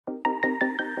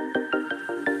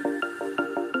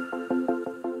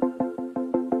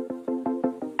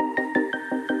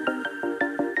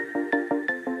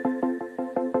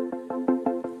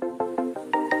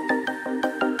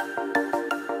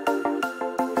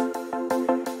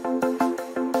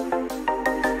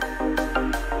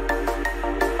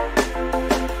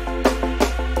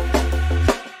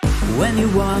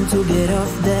want to get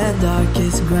off the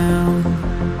darkest ground,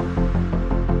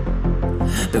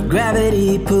 but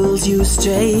gravity pulls you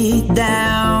straight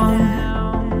down.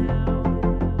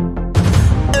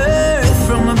 Earth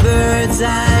from a bird's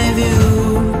eye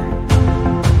view.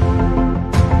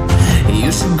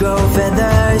 You should grow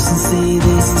feathers and see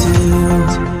this too.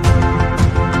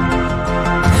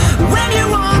 When you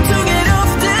want to get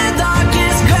off the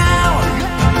darkest ground,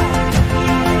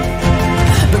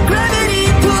 but gravity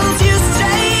pulls you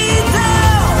straight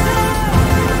down.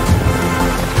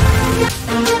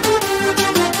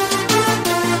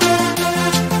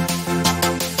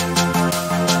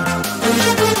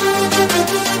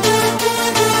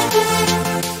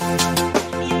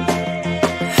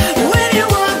 When you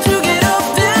want to get off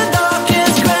the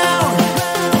darkest ground,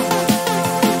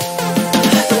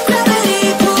 but gravity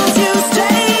pulls you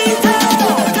straight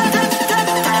down.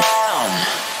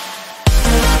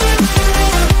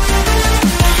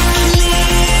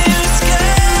 Clear sky.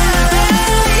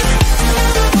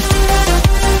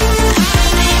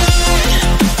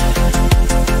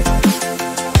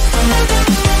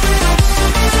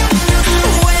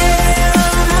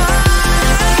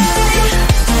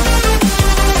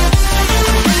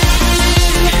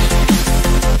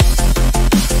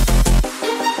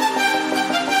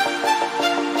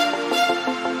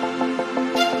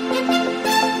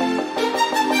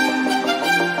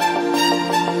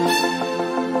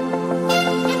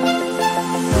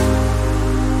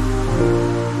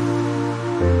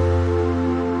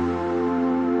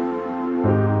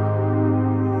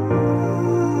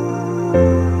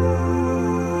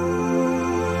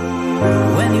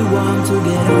 When you want to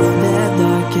get off the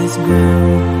darkest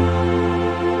ground,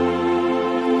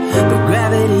 but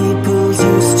gravity pulls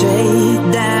you straight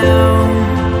down.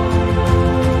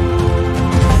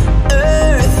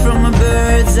 Earth from a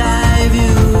bird's eye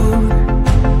view.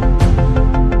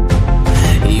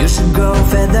 You should grow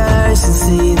feathers and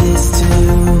see this too.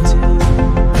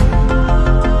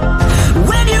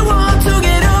 When you want to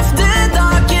get off the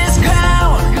darkest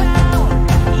ground,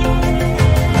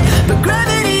 but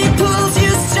gravity pulls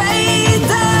you straight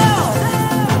down.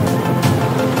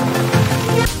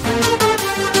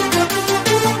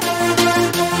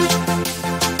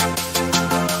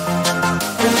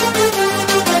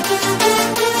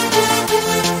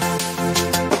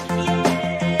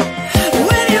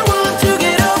 When you want to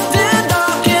get off the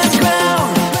darkest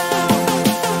ground,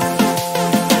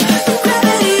 but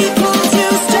gravity pulls you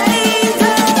straight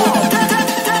down.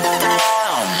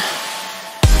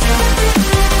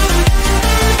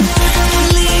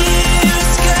 Clear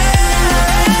sky.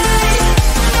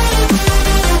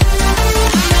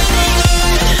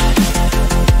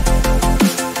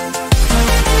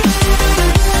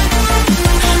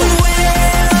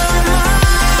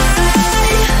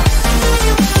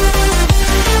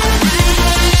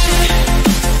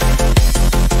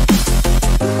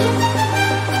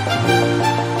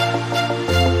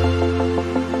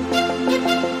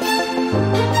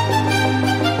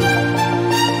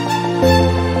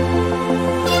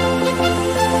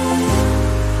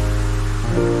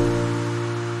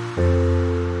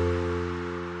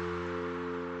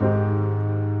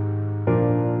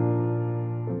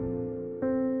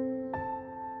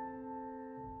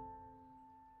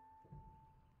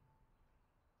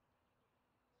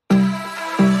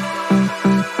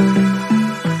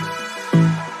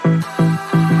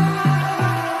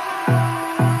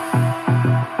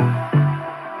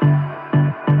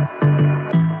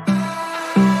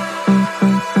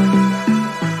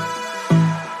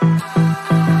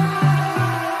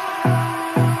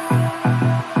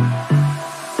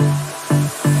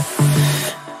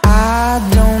 I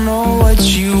don't know what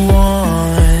you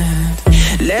want.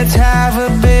 Let's have a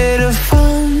bit of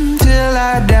fun till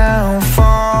I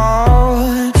downfall.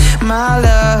 My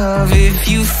love, if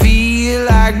you feel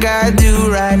like I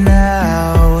do right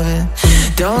now,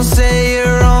 don't say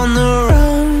you're on the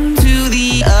run to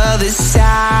the other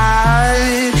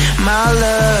side. My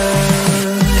love,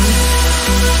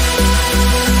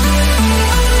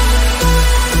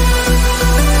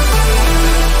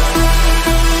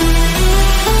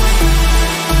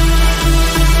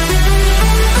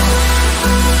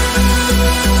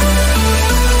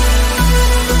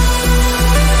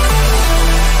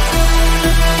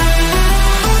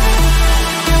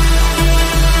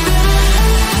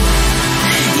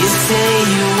 you say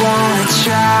you wanna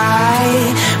try,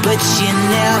 but you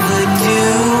never do.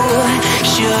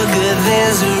 Sugar,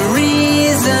 there's a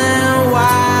reason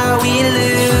why we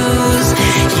lose.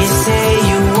 You say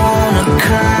you wanna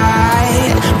cry,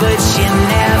 but you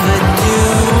never do.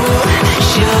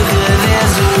 Sugar,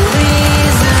 there's a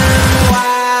reason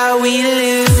why we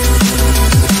lose.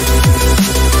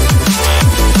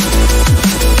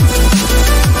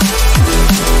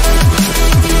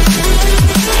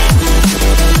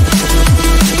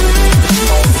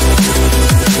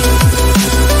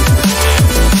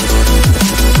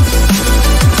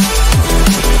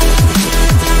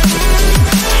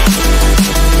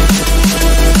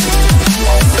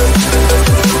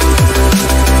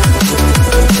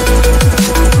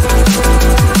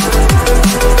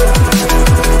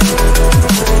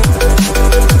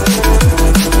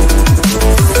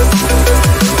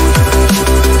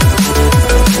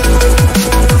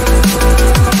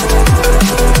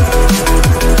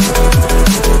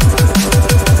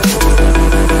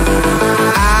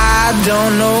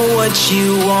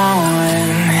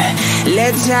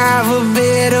 have a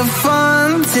bit of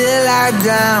fun till I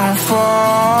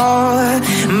downfall.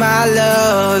 My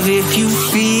love, if you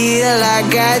feel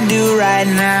like I do right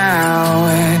now,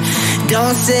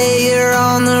 don't say you're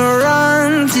on the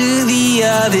run to the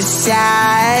other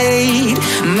side.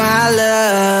 My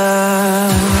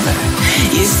love,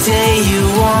 you say you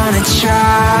wanna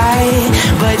try,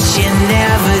 but you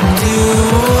never do.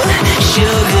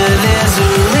 Sugar, there's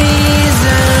a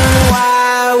reason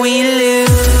why we lose.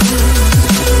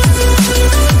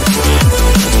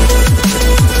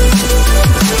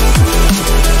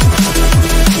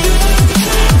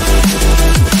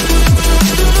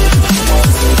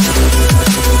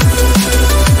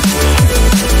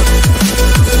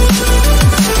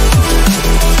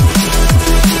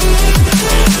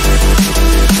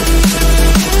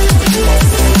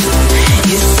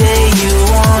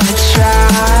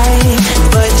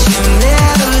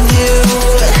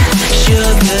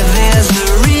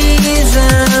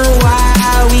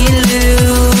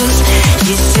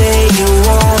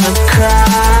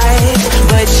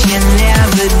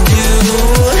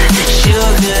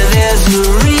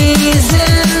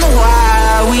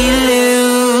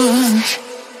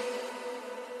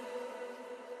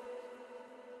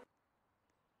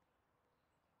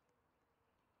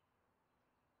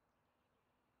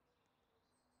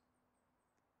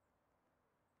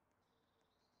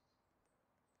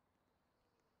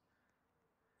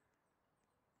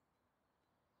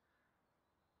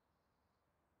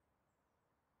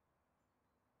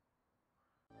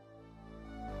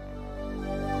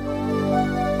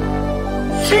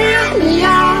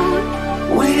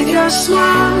 With your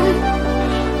smile,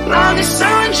 now the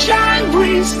sunshine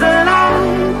brings the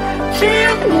light.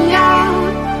 Fill me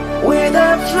out with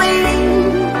a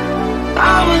flame.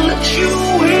 I will let you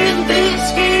in this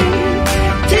game.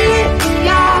 Take me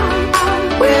out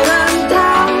when I'm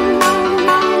down.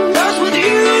 'Cause with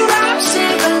you I'm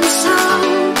safe and sound.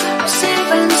 I'm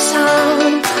safe and sound.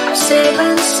 I'm safe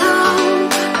and sound.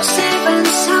 I'm safe and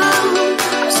sound.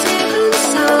 I'm safe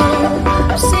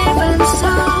and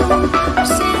sound. I'm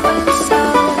safe and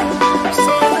sound. I'm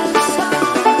safe and sound.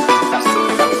 I'm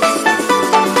safe and sound.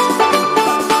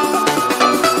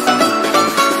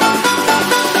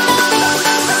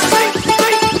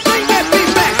 Bring that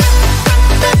beat back.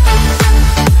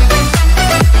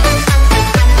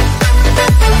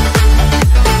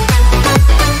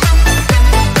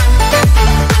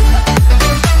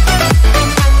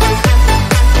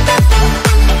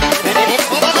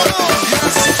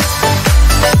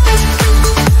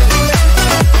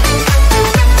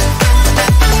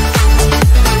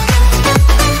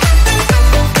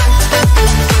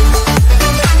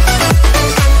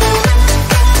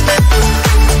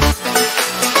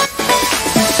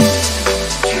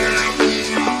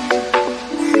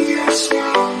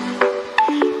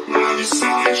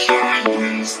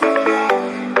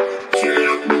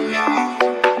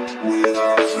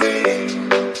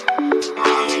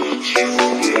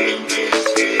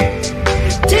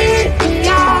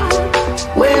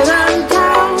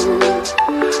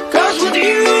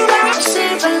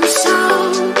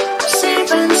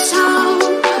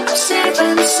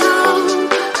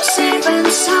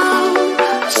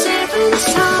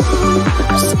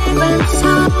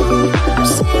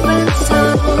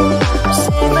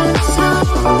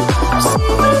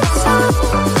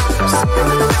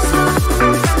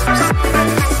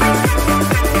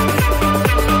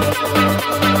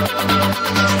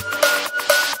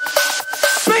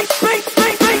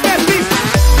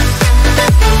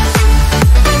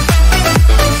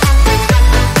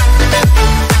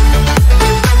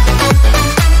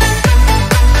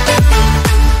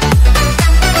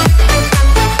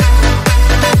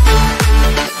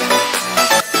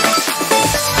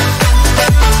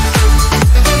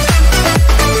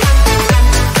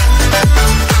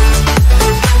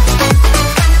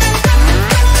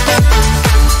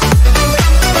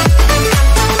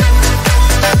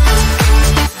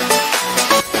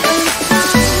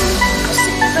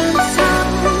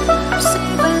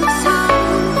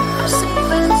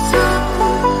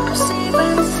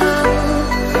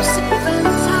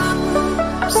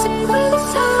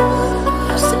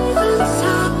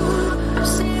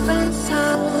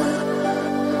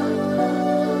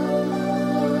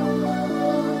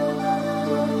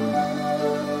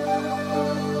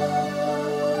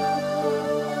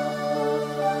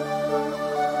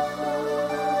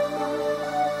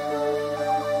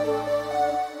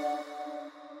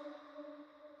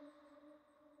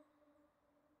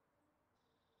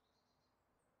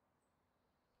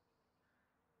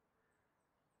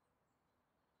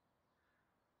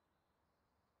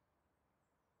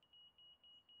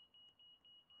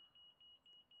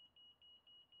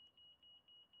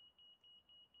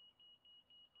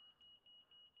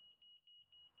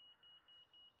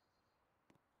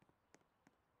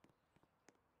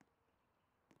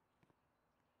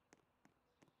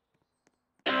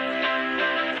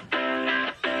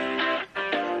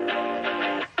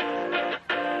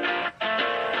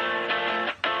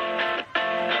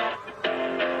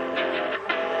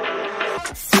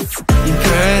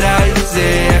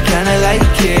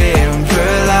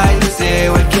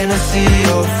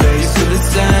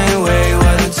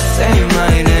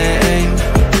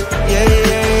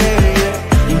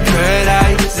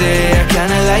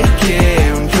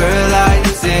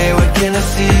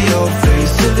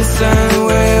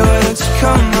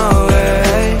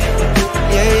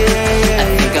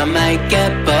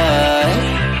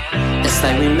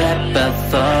 met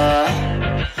before.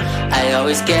 I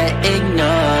always get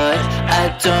ignored, I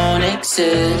don't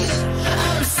exist.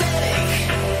 I'm sick.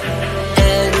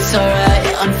 It's alright,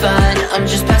 I'm fine, I'm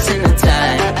just passing the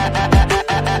time.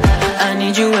 I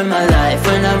need you in my life.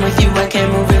 When I'm with you I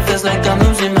can't move, it feels like I'm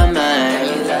losing my mind.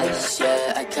 Paradise,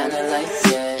 yeah, I kinda like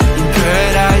it.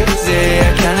 Paradise, yeah,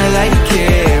 I kinda like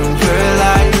it.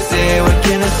 Paradise, yeah, when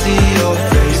can I see your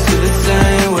face? Feel the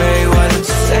same way, why don't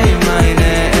you say my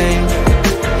name?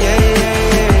 Yeah, yeah,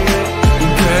 yeah.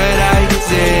 Paradise,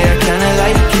 yeah, I kinda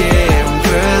like it.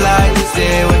 Paradise,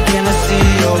 yeah, when can I see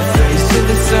your face? Feel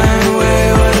the same way,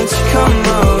 why don't you come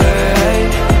my way?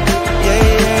 Yeah,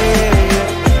 yeah, yeah.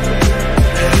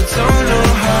 I don't know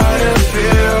how to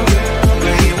feel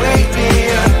when you wake me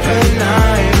up at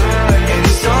night. And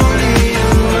it's only you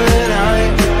and I.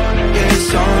 Yeah,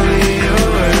 it's only you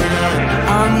and I.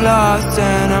 I'm lost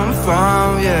and I'm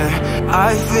found, yeah.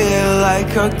 I feel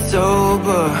like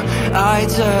October. I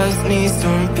just need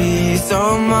some peace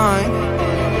of mind.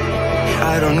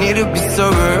 I don't need to be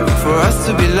sober for us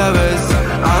to be lovers.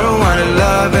 I don't wanna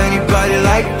love anybody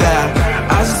like that.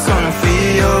 I just wanna feel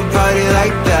your body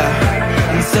like that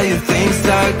and say you